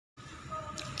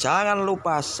Jangan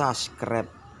lupa subscribe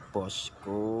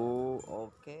bosku.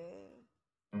 Oke.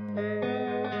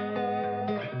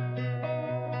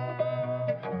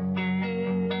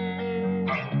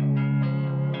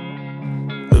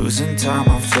 Losing time,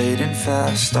 I'm fading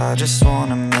fast. I just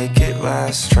wanna make it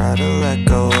last. Try to let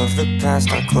go of the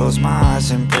past. I close my eyes,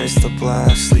 embrace the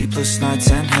blast. Sleepless nights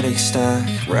and headaches stack.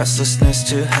 Restlessness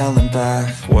to hell and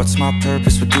back. What's my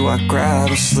purpose? What do I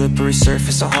grab? A slippery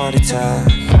surface, a heart attack.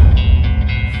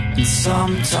 And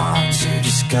sometimes you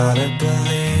just gotta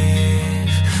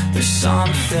believe there's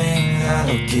something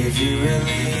that'll give you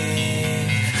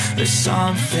relief. There's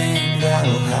something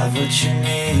that'll have what you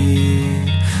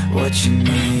need, what you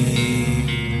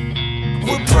need.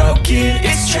 We're broken,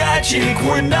 it's tragic,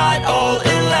 we're not all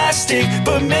elastic,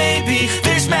 but maybe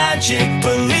there's magic.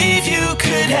 Believe you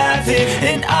could have it.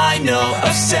 And I know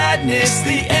of sadness,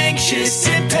 the anxious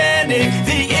and panic,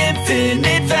 the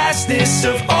infinite vastness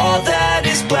of all that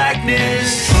is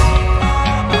blackness.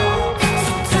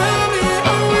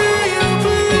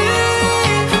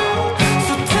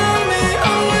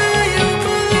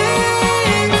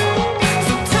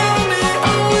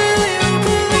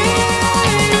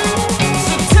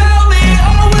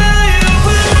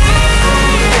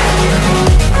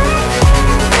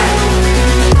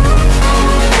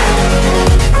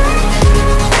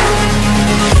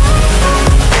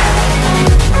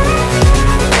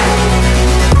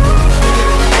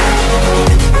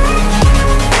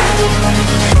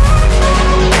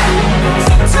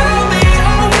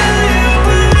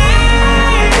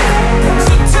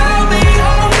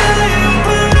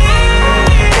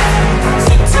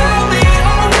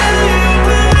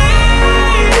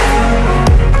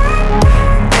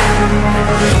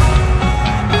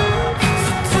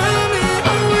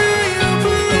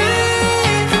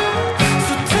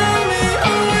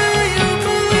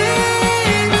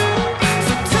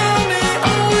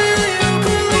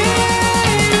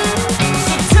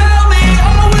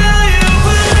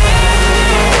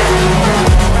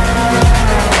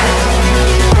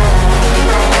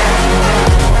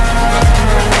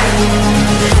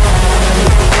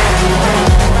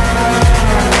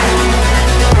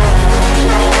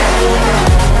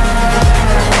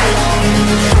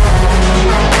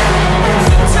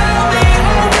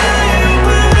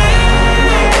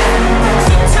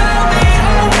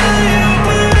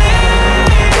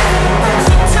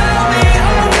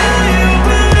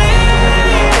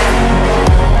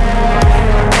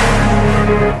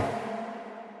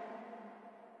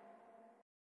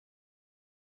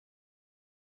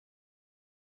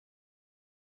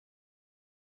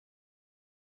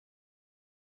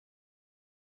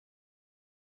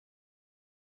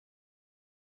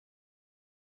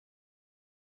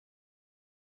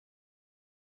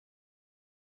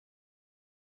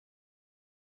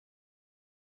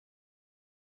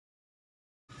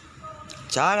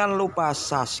 Jangan lupa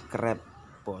subscribe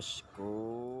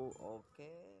bosku.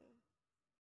 Oke.